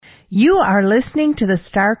You are listening to the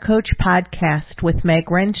Star Coach Podcast with Meg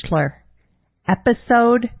Rentschler,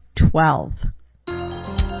 Episode 12.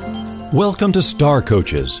 Welcome to Star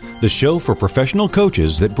Coaches, the show for professional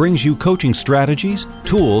coaches that brings you coaching strategies,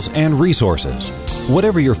 tools, and resources.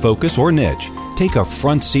 Whatever your focus or niche, take a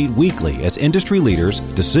front seat weekly as industry leaders,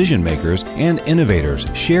 decision makers, and innovators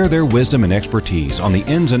share their wisdom and expertise on the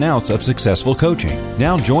ins and outs of successful coaching.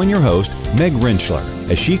 Now join your host, Meg Rentschler,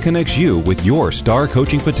 as she connects you with your star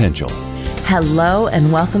coaching potential. Hello,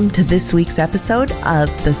 and welcome to this week's episode of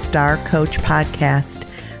the Star Coach Podcast.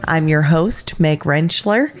 I'm your host, Meg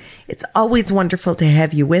Rentschler. It's always wonderful to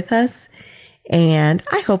have you with us, and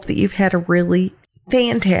I hope that you've had a really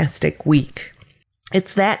fantastic week.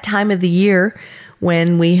 It's that time of the year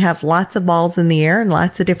when we have lots of balls in the air and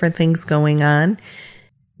lots of different things going on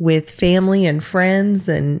with family and friends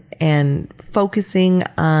and focusing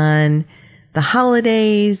on the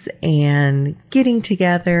holidays and getting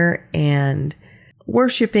together and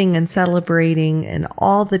worshiping and celebrating and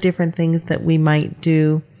all the different things that we might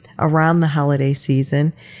do around the holiday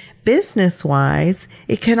season. Business-wise,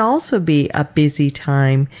 it can also be a busy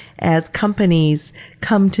time as companies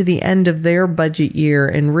come to the end of their budget year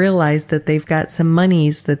and realize that they've got some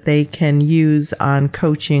monies that they can use on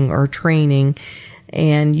coaching or training.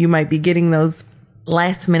 And you might be getting those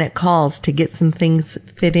last-minute calls to get some things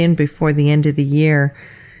fit in before the end of the year.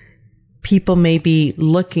 People may be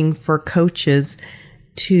looking for coaches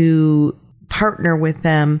to partner with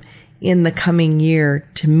them in the coming year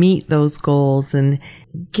to meet those goals and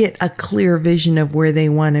get a clear vision of where they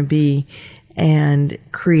want to be and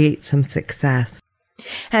create some success.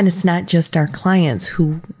 And it's not just our clients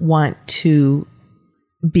who want to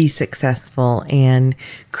be successful and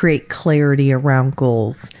create clarity around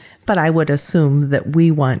goals, but I would assume that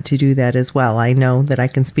we want to do that as well. I know that I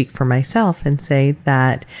can speak for myself and say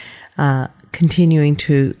that continuing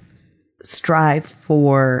to strive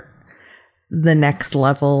for the next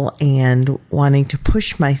level and wanting to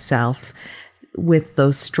push myself with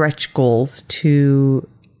those stretch goals to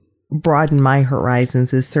broaden my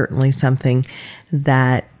horizons is certainly something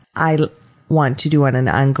that I want to do on an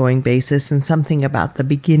ongoing basis, and something about the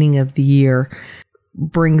beginning of the year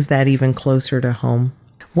brings that even closer to home.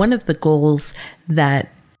 One of the goals that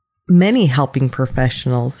many helping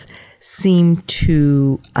professionals seem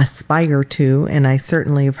to aspire to, and I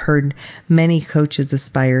certainly have heard many coaches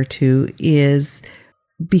aspire to, is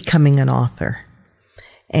becoming an author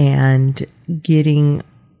and getting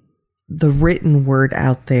the written word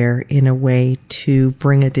out there in a way to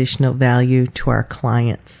bring additional value to our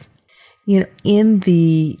clients. You know, in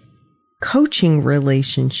the coaching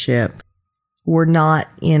relationship, we're not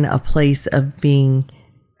in a place of being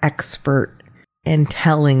expert and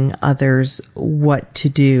telling others what to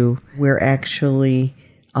do. We're actually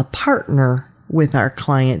a partner with our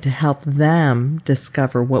client to help them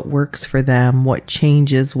discover what works for them, what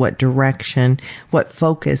changes, what direction, what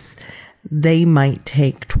focus they might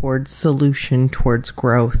take towards solution, towards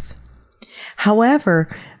growth. However,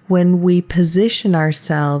 when we position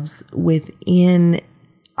ourselves within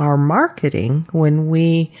our marketing, when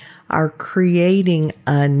we are creating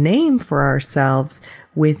a name for ourselves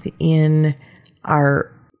within our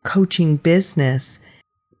coaching business,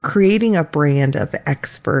 creating a brand of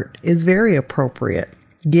expert is very appropriate.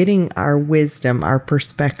 Getting our wisdom, our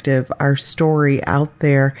perspective, our story out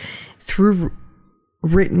there through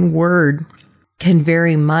written word can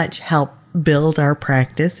very much help build our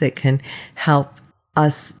practice. It can help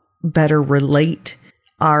us better relate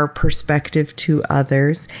our perspective to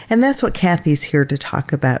others. And that's what Kathy's here to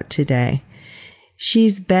talk about today.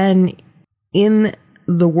 She's been in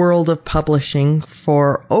the world of publishing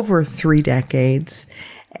for over 3 decades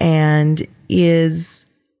and is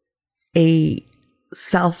a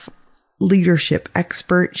self-leadership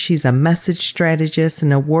expert. She's a message strategist,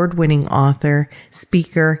 an award-winning author,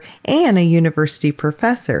 speaker, and a university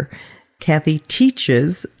professor. Kathy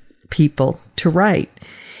teaches people to write.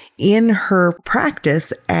 In her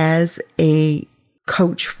practice as a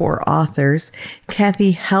coach for authors,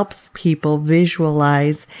 Kathy helps people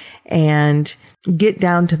visualize and get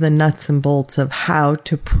down to the nuts and bolts of how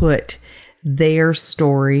to put their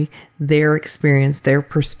story, their experience, their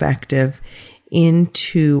perspective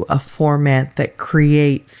into a format that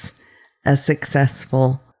creates a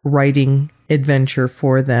successful writing adventure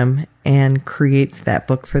for them and creates that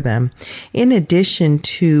book for them. In addition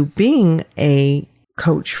to being a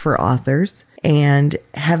coach for authors and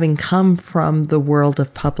having come from the world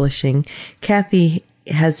of publishing, Kathy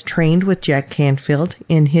has trained with Jack Canfield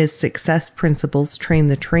in his Success Principles Train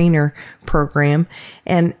the Trainer program,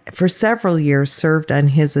 and for several years served on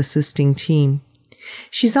his assisting team.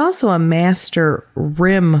 She's also a master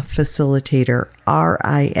RIM facilitator,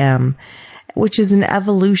 RIM, which is an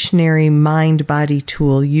evolutionary mind-body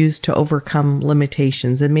tool used to overcome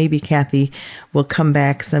limitations. And maybe Kathy will come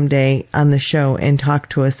back someday on the show and talk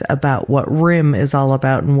to us about what RIM is all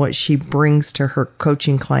about and what she brings to her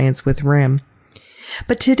coaching clients with RIM.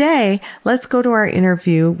 But today, let's go to our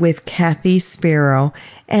interview with Kathy Sparrow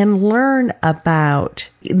and learn about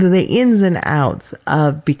the ins and outs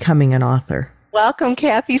of becoming an author. Welcome,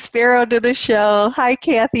 Kathy Sparrow, to the show. Hi,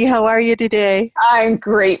 Kathy. How are you today? I'm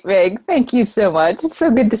great, Meg. Thank you so much. It's so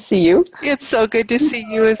good to see you. It's so good to see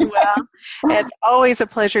you as well. It's always a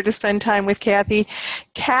pleasure to spend time with Kathy.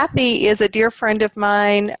 Kathy is a dear friend of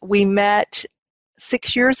mine. We met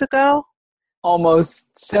 6 years ago. Almost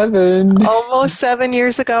 7. Almost 7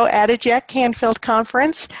 years ago at a Jack Canfield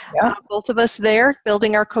conference. Yeah. Both of us there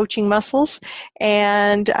building our coaching muscles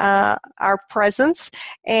and our presence.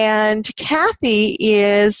 And Kathy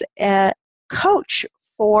is a coach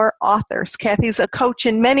for authors. Kathy's a coach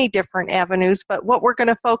in many different avenues, but what we're going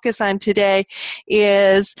to focus on today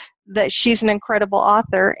is that she's an incredible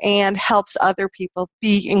author and helps other people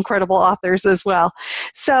be incredible authors as well.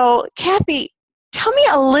 So, Kathy, tell me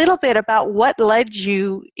a little bit about what led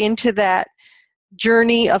you into that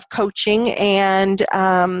journey of coaching and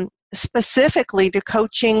specifically to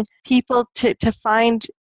coaching people to find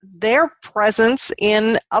their presence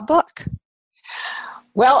in a book.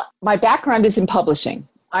 Well, my background is in publishing.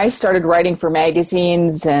 I started writing for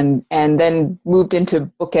magazines and then moved into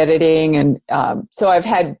book editing. And so I've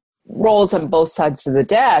had roles on both sides of the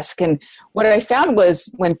desk. And what I found was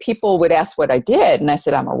when people would ask what I did, and I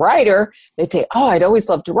said, I'm a writer, they'd say, oh, I'd always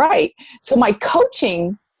loved to write. So my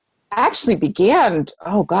coaching actually began,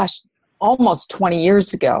 almost 20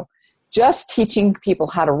 years ago, just teaching people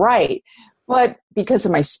how to write. But because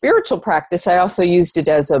of my spiritual practice, I also used it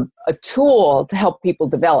as a tool to help people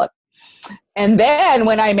develop. And then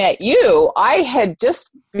when I met you, I had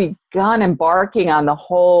just begun embarking on the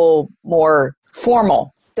whole more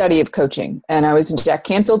formal study of coaching. And I was in Jack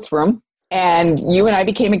Canfield's room, and you and I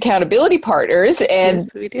became accountability partners. And,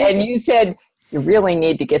 yes, we did. And you said, you really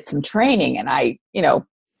need to get some training. And I,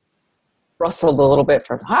 rustled a little bit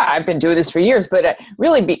from, I've been doing this for years, but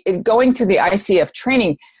really going through the ICF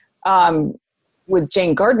training with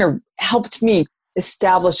Jane Gardner helped me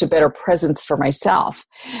establish a better presence for myself.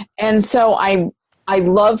 And so I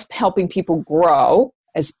love helping people grow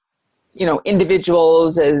as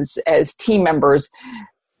individuals, as team members.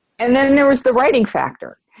 And then there was the writing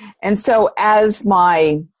factor. And so as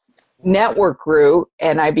my network grew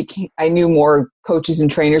and I knew more coaches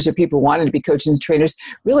and trainers, or people who wanted to be coaches and trainers,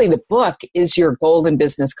 really the book is your golden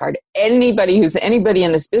business card. Anybody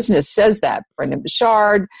in this business says that. Brendan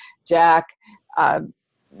Bouchard, Jack,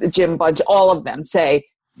 Jim Budge, all of them say,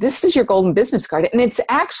 this is your golden business card. And it's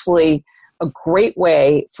actually a great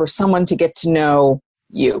way for someone to get to know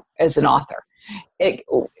you as an author.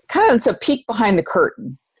 It's a peek behind the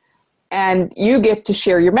curtain, and you get to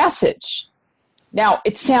share your message. Now,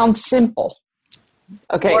 it sounds simple,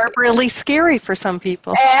 okay? Or really scary for some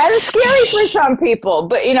people. And scary for some people.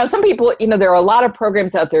 But, some people, there are a lot of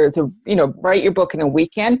programs out there to, write your book in a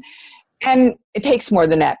weekend. And it takes more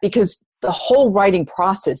than that, because the whole writing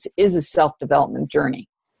process is a self-development journey.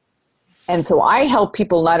 And so I help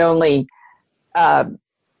people not only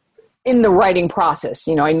in the writing process,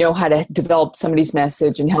 I know how to develop somebody's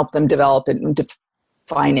message and help them develop it and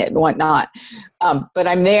define it and whatnot. But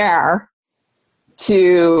I'm there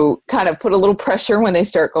to kind of put a little pressure when they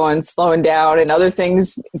start slowing down and other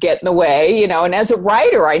things get in the way, and as a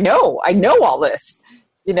writer, I know all this,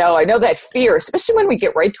 I know that fear, especially when we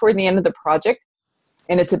get right toward the end of the project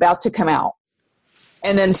and it's about to come out.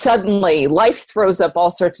 And then suddenly life throws up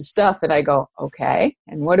all sorts of stuff and I go, okay,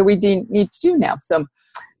 and what do we need to do now? So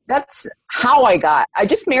that's how I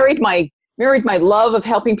just married my love of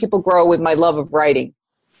helping people grow with my love of writing.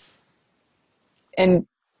 And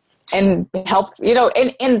help,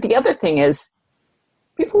 and the other thing is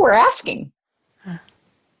people were asking.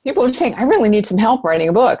 People were saying, I really need some help writing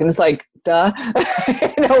a book. And it's like, duh.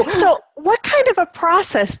 So what kind of a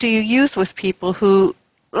process do you use with people who,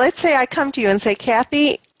 let's say I come to you and say,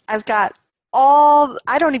 Kathy, I've got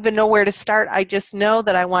I don't even know where to start. I just know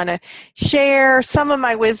that I want to share some of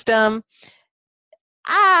my wisdom.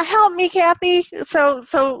 Help me, Kathy. So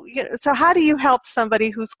how do you help somebody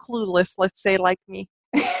who's clueless, let's say like me?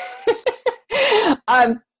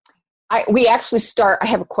 We actually start, I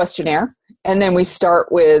have a questionnaire, and then we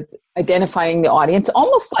start with identifying the audience,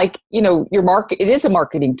 almost like, your market, it is a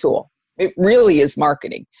marketing tool. It really is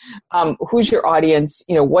marketing. Who's your audience?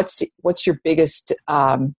 What's your biggest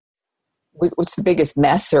what's the biggest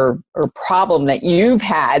mess or problem that you've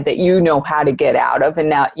had that you know how to get out of, and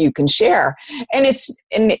now you can share. And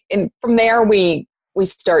and from there we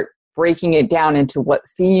start breaking it down into what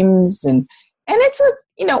themes, and it's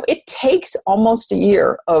it takes almost a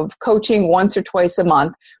year of coaching once or twice a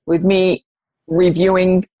month with me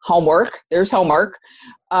reviewing homework. There's homework.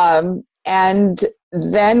 And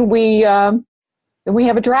then we have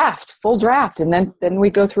a full draft, and then we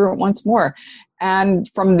go through it once more. And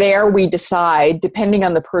from there, we decide, depending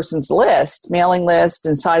on the person's mailing list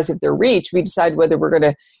and size of their reach, we decide whether we're going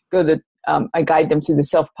to go I guide them through the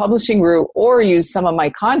self-publishing route or use some of my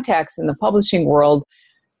contacts in the publishing world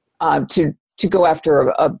to go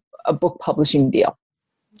after a book publishing deal.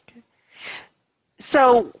 Okay.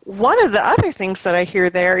 So one of the other things that I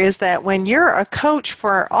hear there is that when you're a coach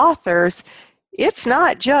for authors, it's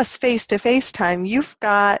not just face-to-face time. You've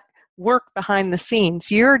got work behind the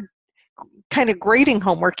scenes. You're kind of grading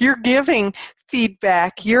homework. You're giving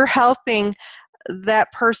feedback. You're helping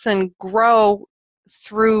that person grow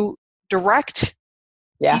through direct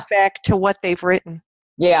feedback to what they've written.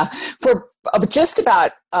 Yeah. For just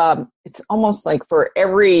about, it's almost like for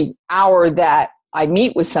every hour that I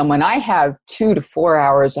meet with someone, I have 2 to 4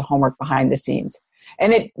 hours of homework behind the scenes.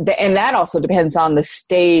 And that also depends on the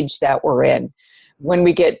stage that we're in. When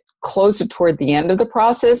we get closer toward the end of the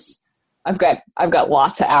process, I've got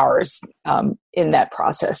lots of hours in that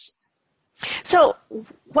process. So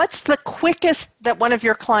what's the quickest that one of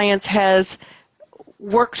your clients has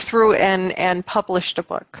worked through and published a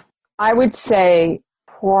book? I would say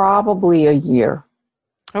probably a year.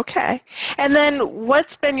 Okay. And then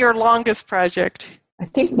what's been your longest project? I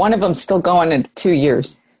think one of them's still going in 2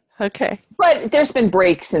 years. Okay. But there's been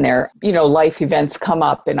breaks in there. Life events come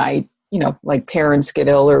up, and like parents get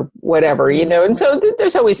ill or whatever, and so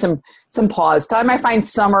there's always some pause time. I find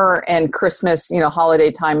summer and Christmas,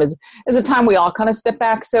 holiday time is a time we all kind of step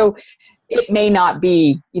back. So it may not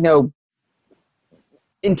be,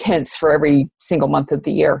 intense for every single month of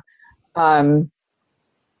the year. And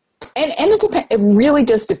it really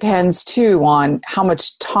just depends too on how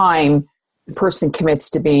much time the person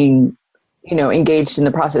commits to being, engaged in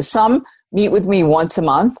the process. Some meet with me once a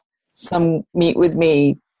month. Some meet with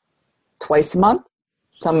me twice a month,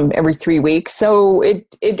 some every 3 weeks. So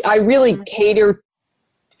I really cater.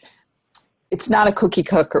 It's not a cookie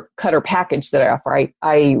cutter package that I offer.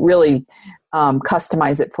 I really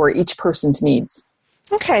customize it for each person's needs.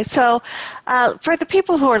 Okay, so for the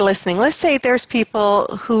people who are listening, let's say there's people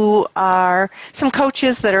who are some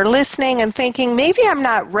coaches that are listening and thinking, maybe I'm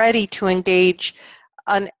not ready to engage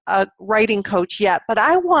a writing coach yet, but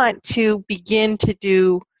I want to begin to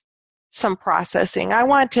do some processing. I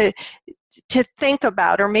want to think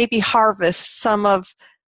about or maybe harvest some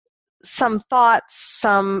thoughts,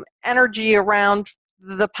 some energy around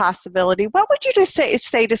the possibility. What would you just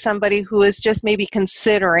say to somebody who is just maybe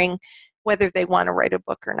considering whether they want to write a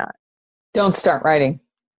book or not? Don't start writing.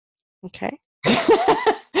 Okay.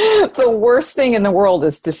 The worst thing in the world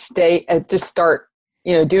is to start,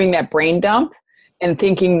 doing that brain dump and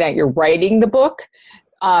thinking that you're writing the book.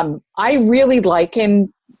 I really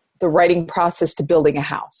liken the writing process to building a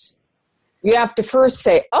house. You have to first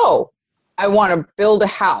say, oh, I want to build a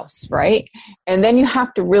house, right? And then you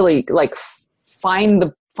have to really find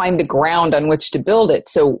the ground on which to build it.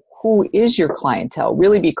 So who is your clientele?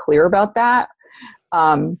 Really be clear about that.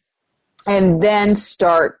 And then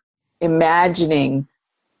start imagining,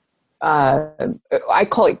 I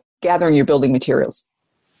call it gathering your building materials.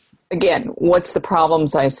 Again, what's the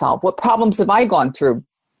problems I solve? What problems have I gone through?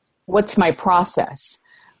 What's my process?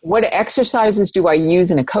 What exercises do I use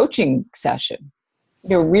in a coaching session?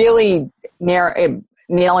 Really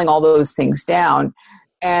nailing all those things down.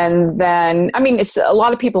 And then, a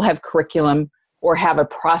lot of people have curriculum or have a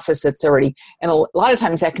process that's already, and a lot of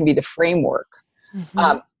times that can be the framework.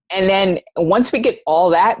 Mm-hmm. And then once we get all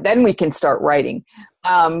that, then we can start writing.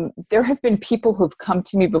 There have been people who've come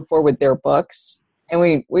to me before with their books, and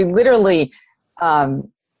we literally,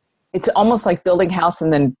 it's almost like building a house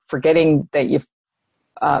and then forgetting that you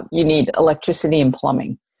need electricity and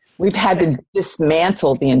plumbing. We've had to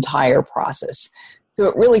dismantle the entire process. So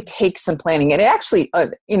it really takes some planning. And it actually,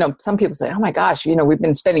 some people say, oh my gosh, we've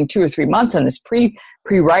been spending 2 or 3 months on this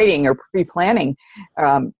pre-writing or pre-planning.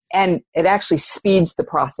 And it actually speeds the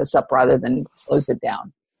process up rather than slows it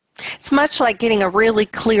down. It's much like getting a really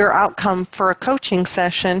clear outcome for a coaching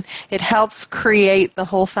session. It helps create the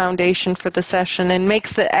whole foundation for the session and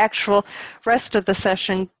makes the actual rest of the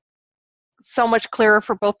session so much clearer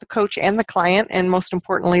for both the coach and the client, and most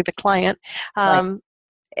importantly, the client. Right.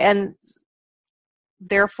 And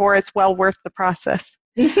therefore, it's well worth the process.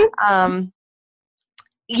 Mm-hmm.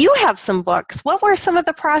 you have some books. What were some of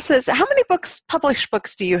the process? How many published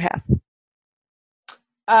books do you have?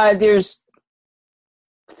 There's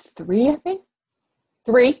 3, I think.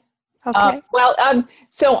 3. Okay.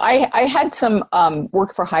 So I had some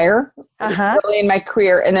work for hire early in my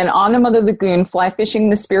career, and then On the Mother Lagoon, Fly Fishing,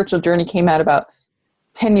 The Spiritual Journey came out about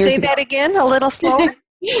 10 years ago. Say that again, a little slower.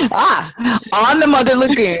 On the Mother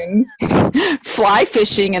Lagoon, Fly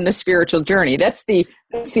Fishing, and The Spiritual Journey. That's the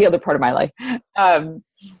other part of my life.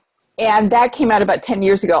 And that came out about 10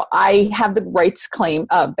 years ago. I have the rights claim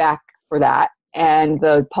back for that, and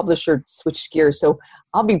the publisher switched gears. So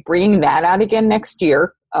I'll be bringing that out again next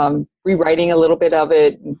year, rewriting a little bit of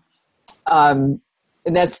it. And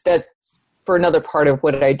that's for another part of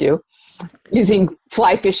what I do, using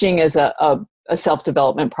fly fishing as a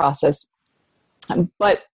self-development process.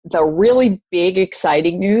 But the really big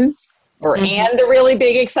exciting news, and the really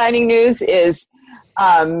big exciting news is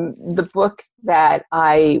the book that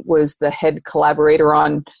I was the head collaborator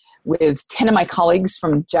on with 10 of my colleagues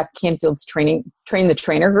from Jack Canfield's Train the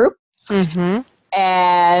Trainer group. Mm-hmm.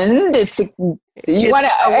 And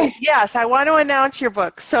yes, I want to announce your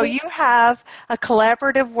book. So you have a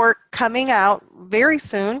collaborative work coming out very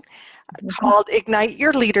soon called Ignite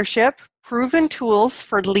Your Leadership, Proven Tools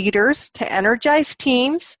for Leaders to Energize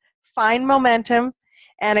Teams, Find Momentum,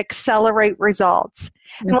 and Accelerate Results.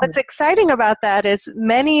 Mm-hmm. And what's exciting about that is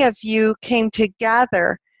many of you came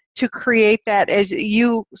together to create that as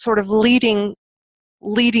you sort of leading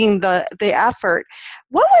the effort.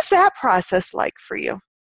 What was that process like for you?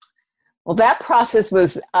 Well, that process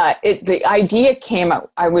was, the idea came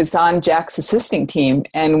up. I was on Jack's assisting team,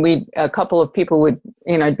 and a couple of people would,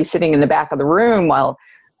 I'd be sitting in the back of the room while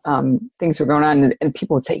things were going on, and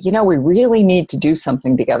people would say, we really need to do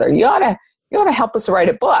something together. You ought to help us write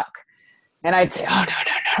a book. And I'd say, oh,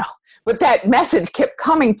 no. But that message kept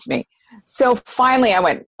coming to me. So finally I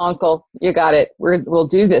went, Uncle, you got it. We'll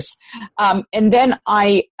do this. And then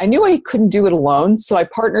I knew I couldn't do it alone. So I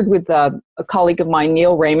partnered with a colleague of mine,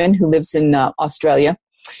 Neil Raymond, who lives in Australia.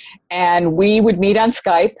 And we would meet on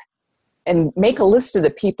Skype and make a list of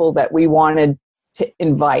the people that we wanted to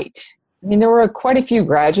invite. I mean, there were quite a few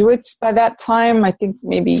graduates by that time. I think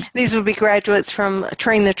maybe... These would be graduates from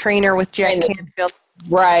Train the Trainer with Jack Canfield.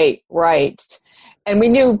 Right. And we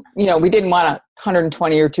knew, we didn't want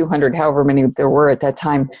 120 or 200, however many there were at that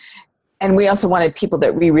time. And we also wanted people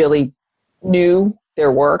that we really knew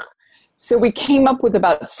their work. So we came up with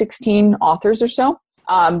about 16 authors or so.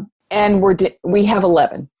 And we have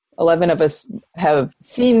 11. 11 of us have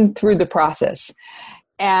seen through the process.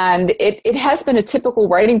 And it has been a typical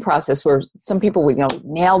writing process where some people,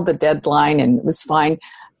 nailed the deadline and it was fine.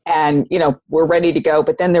 And, we're ready to go.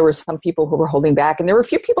 But then there were some people who were holding back. And there were a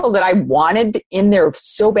few people that I wanted in there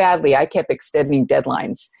so badly, I kept extending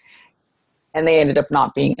deadlines. And they ended up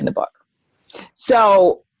not being in the book.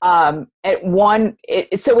 So so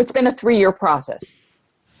it's been a 3-year process.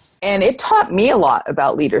 And it taught me a lot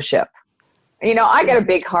about leadership. I got a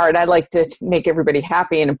big heart. I like to make everybody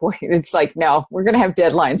happy. And boy, it's like, no, we're going to have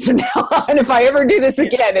deadlines from now on. If I ever do this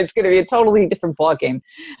again, it's going to be a totally different ballgame.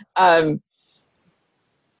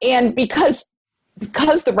 And because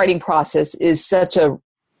the writing process is such a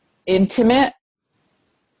intimate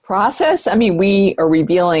process, I mean, we are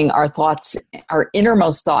revealing our thoughts, our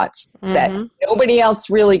innermost thoughts that nobody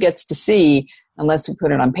else really gets to see unless we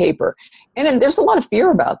put it on paper. And then there's a lot of fear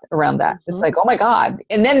around that. It's like, oh my God.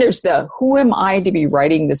 And then there's who am I to be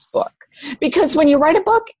writing this book? Because when you write a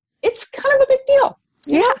book, it's kind of a big deal.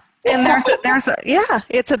 Yeah. And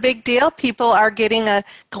it's a big deal. People are getting a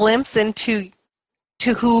glimpse into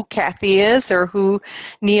who Kathy is or who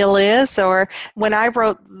Neil is. Or when I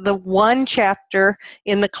wrote the one chapter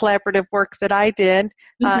in the collaborative work that I did,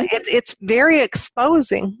 it's very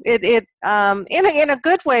exposing. It in a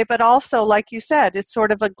good way, but also, like you said, it's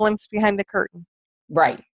sort of a glimpse behind the curtain.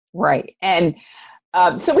 Right. And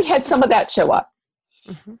so we had some of that show up.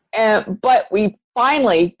 But we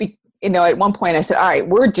finally, at one point I said, all right,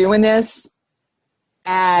 we're doing this.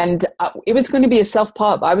 And it was going to be a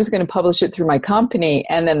self-pub. I was going to publish it through my company.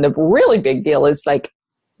 And then the really big deal is like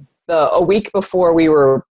a week before we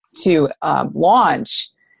were to launch,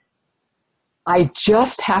 I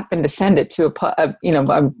just happened to send it to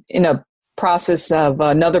I'm in a process of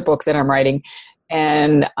another book that I'm writing.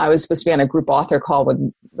 And I was supposed to be on a group author call with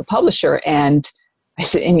the publisher. And I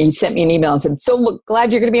said, and he sent me an email and said, so look,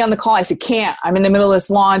 glad you're going to be on the call. I said, can't. I'm in the middle of this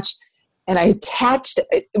launch. And I attached,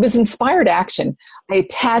 it was Inspired Action. I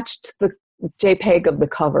attached the JPEG of the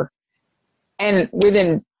cover. And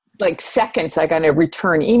within like seconds, I got a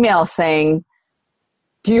return email saying,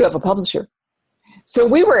 do you have a publisher? So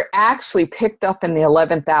we were actually picked up in the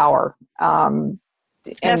 11th hour.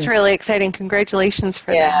 That's really exciting. Congratulations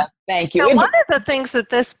for that. Thank you. Now, one of the things that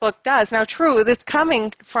this book does, now true, this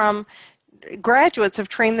coming from graduates of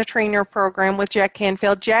Train the Trainer program with Jack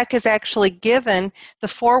Canfield. Jack has actually given the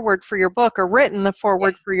foreword for your book, or written the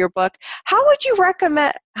foreword for your book. How do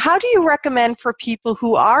you recommend for people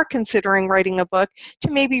who are considering writing a book to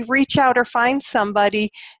maybe reach out or find somebody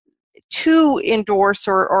to endorse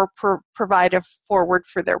or provide a foreword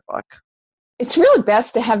for their book? It's really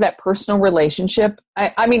best to have that personal relationship.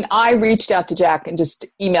 I mean, I reached out to Jack and just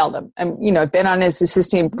emailed him. I've been on his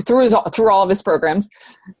assistant through all of his programs,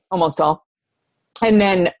 almost all. And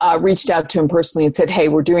then reached out to him personally and said, hey,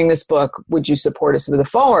 we're doing this book. Would you support us with a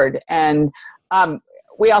forward? And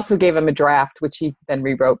we also gave him a draft, which he then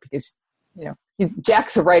rewrote because,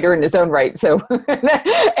 Jack's a writer in his own right. So,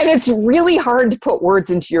 and it's really hard to put words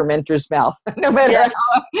into your mentor's mouth, no matter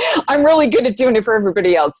how. I'm really good at doing it for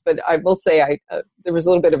everybody else, but I will say there was a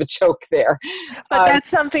little bit of a choke there. But that's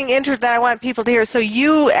something interesting that I want people to hear. So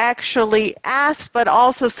you actually asked, but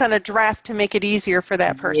also sent a draft to make it easier for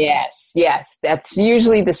that person. Yes. That's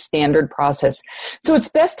usually the standard process. So it's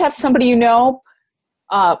best to have somebody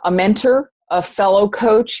a mentor, a fellow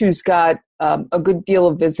coach who's got a good deal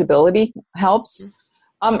of visibility helps.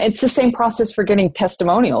 It's the same process for getting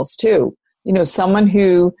testimonials too. Someone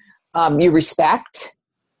who you respect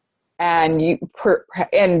and you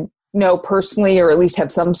know personally, or at least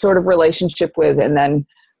have some sort of relationship with, and then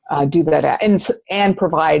do that and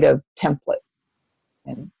provide a template,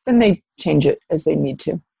 and then they change it as they need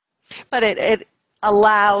to. But it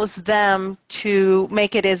allows them to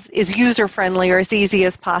make it as user-friendly or as easy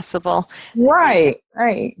as possible. Right.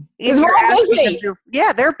 Because we're all busy.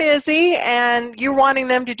 They're busy, and you're wanting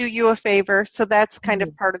them to do you a favor, so that's kind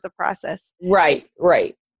of part of the process. Right.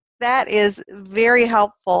 That is very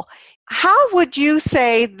helpful. How would you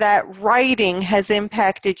say that writing has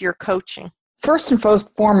impacted your coaching? First and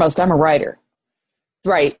foremost, I'm a writer.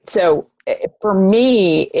 Right. So for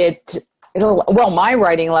me, my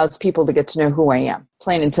writing allows people to get to know who I am,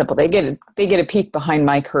 plain and simple. They get a peek behind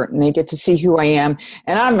my curtain. They get to see who I am.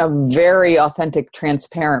 And I'm a very authentic,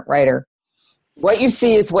 transparent writer. What you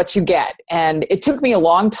see is what you get. And it took me a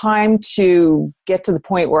long time to get to the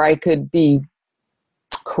point where I could be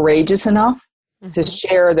courageous enough to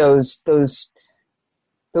share those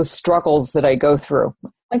struggles that I go through,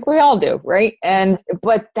 like we all do, right?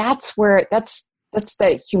 But that's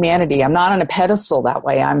that humanity. I'm not on a pedestal that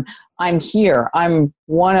way. I'm here. I'm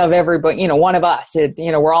one of everybody, one of us.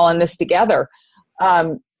 We're all in this together.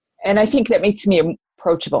 And I think that makes me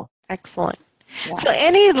approachable. Excellent. Yeah. So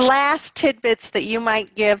any last tidbits that you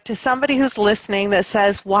might give to somebody who's listening that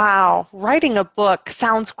says, wow, writing a book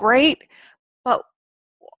sounds great, but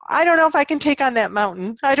I don't know if I can take on that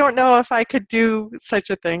mountain. I don't know if I could do such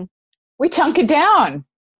a thing. We chunk it down.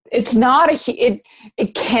 It's not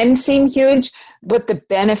it can seem huge, but the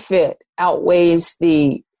benefit outweighs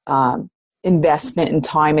the investment in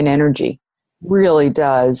time and energy. Really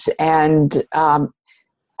does. And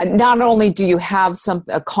not only do you have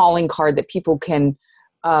a calling card that people can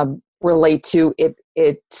relate to,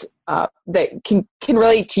 that can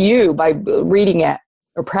relate to you by reading it,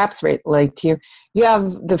 or perhaps relate to you. You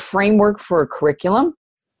have the framework for a curriculum,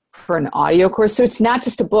 for an audio course. So it's not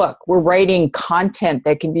just a book. We're writing content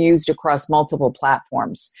that can be used across multiple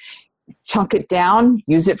platforms. Chunk it down,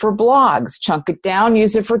 use it for blogs. Chunk it down,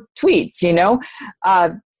 use it for tweets,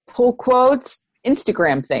 pull quotes,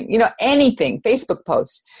 Instagram thing, anything, Facebook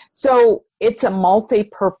posts. So it's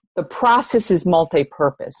the process is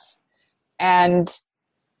multi-purpose. And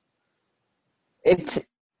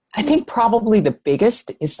I think probably the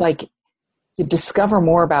biggest is like you discover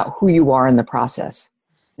more about who you are in the process.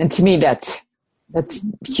 And to me, that's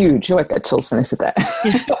huge. Oh, I got chills when I said that.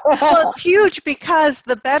 Well, it's huge because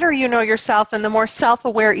the better you know yourself and the more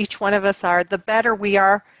self-aware each one of us are, the better we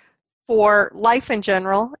are for life in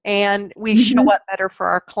general. And we show up better for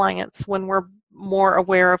our clients when we're more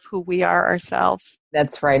aware of who we are ourselves.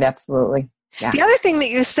 That's right. Absolutely. Yeah. The other thing that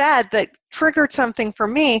you said that triggered something for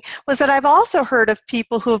me was that I've also heard of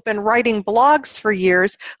people who have been writing blogs for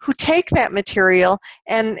years who take that material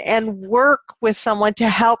and work with someone to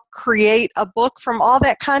help create a book from all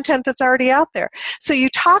that content that's already out there. So you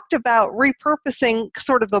talked about repurposing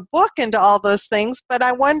sort of the book into all those things, but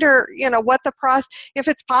I wonder, what the process, if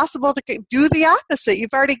it's possible to do the opposite.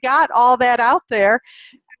 You've already got all that out there.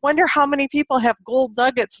 I wonder how many people have gold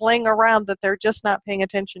nuggets laying around that they're just not paying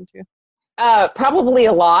attention to. Probably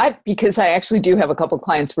a lot, because I actually do have a couple of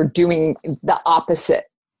clients who are doing the opposite.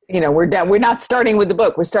 We're not starting with the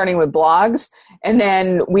book. We're starting with blogs, and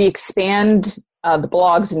then we expand the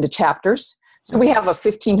blogs into chapters. So we have a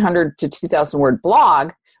 1,500 to 2,000 word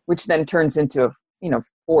blog, which then turns into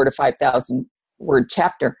 4,000 to 5,000 word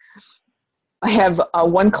chapter. I have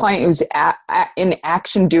one client who's in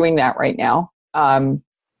action doing that right now.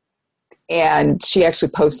 And she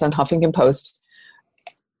actually posts on Huffington Post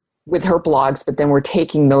with her blogs, but then we're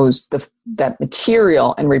taking that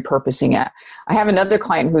material and repurposing it. I have another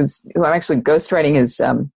client who I'm actually ghostwriting his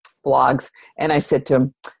blogs, and I said to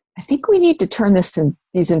him, I think we need to turn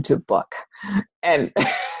these into a book. And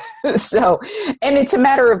so, and it's a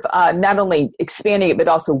matter of not only expanding it, but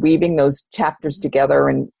also weaving those chapters together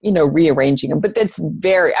and, rearranging them. But that's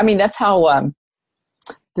that's how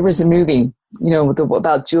there was a movie,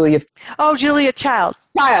 about Julia. Oh, Julia Child.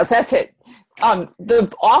 Child, that's it.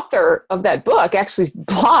 The author of that book actually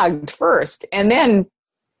blogged first and then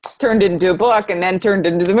turned it into a book and then turned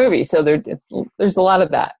into the movie. So there's a lot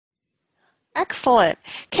of that. Excellent.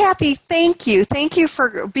 Kathy, thank you. Thank you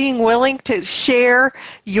for being willing to share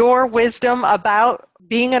your wisdom about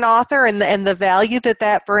being an author and the value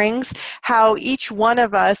that brings, how each one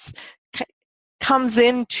of us comes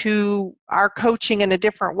into our coaching in a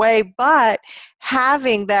different way, but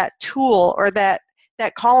having that tool or that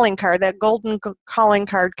calling card, that golden calling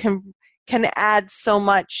card can add so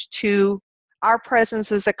much to our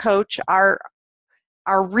presence as a coach, our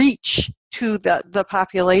reach to the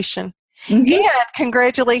population. Mm-hmm. And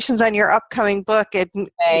congratulations on your upcoming book,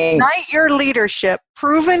 Ignite Your Leadership,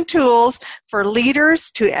 Proven Tools for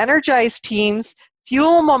Leaders to Energize Teams,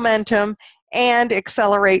 Fuel Momentum, and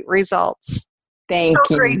Accelerate Results. Thank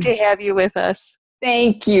you. Great to have you with us.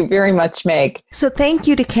 Thank you very much, Meg. So thank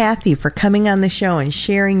you to Kathy for coming on the show and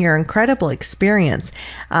sharing your incredible experience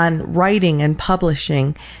on writing and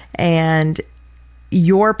publishing and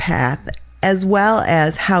your path, as well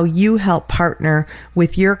as how you help partner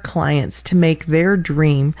with your clients to make their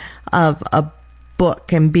dream of a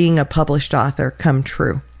book and being a published author come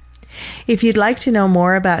true. If you'd like to know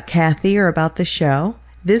more about Kathy or about the show,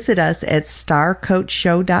 visit us at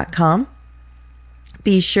starcoachshow.com.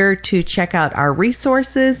 Be sure to check out our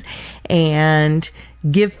resources and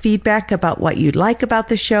give feedback about what you'd like about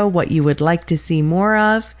the show, what you would like to see more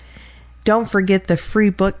of. Don't forget the free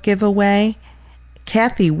book giveaway.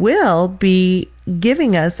 Kathy will be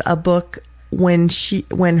giving us a book when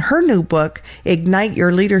her new book, Ignite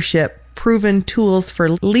Your Leadership, Proven Tools for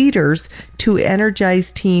Leaders to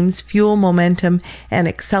Energize Teams, Fuel Momentum, and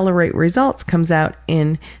Accelerate Results, comes out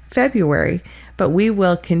in February. But we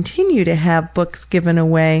will continue to have books given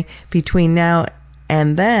away between now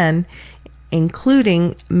and then,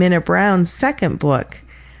 including Minna Brown's second book,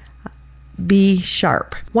 Be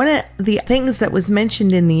Sharp. One of the things that was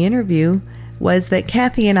mentioned in the interview was that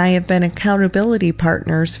Kathy and I have been accountability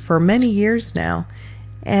partners for many years now.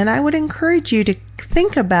 And I would encourage you to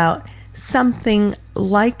think about something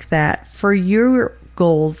like that for your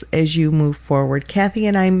goals as you move forward. Kathy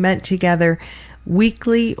and I met together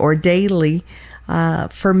weekly or daily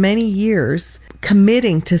for many years,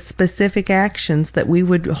 committing to specific actions that we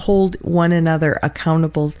would hold one another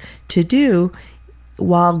accountable to do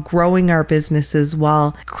while growing our businesses,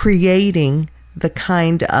 while creating the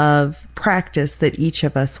kind of practice that each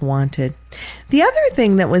of us wanted. The other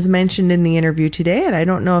thing that was mentioned in the interview today, and I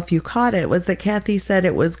don't know if you caught it, was that Kathy said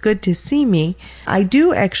it was good to see me. I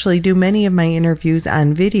do actually do many of my interviews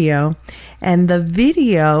on video, and the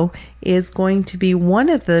video is going to be one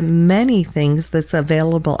of the many things that's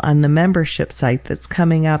available on the membership site that's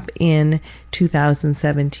coming up in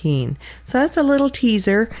 2017. So that's a little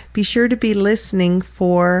teaser. Be sure to be listening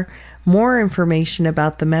for more information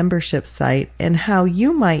about the membership site and how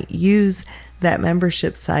you might use that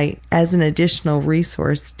membership site as an additional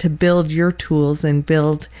resource to build your tools and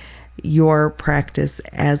build your practice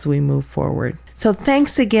as we move forward. So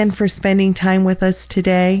thanks again for spending time with us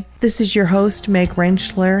today. This is your host, Meg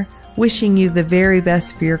Rentschler, wishing you the very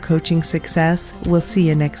best for your coaching success. We'll see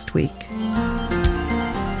you next week.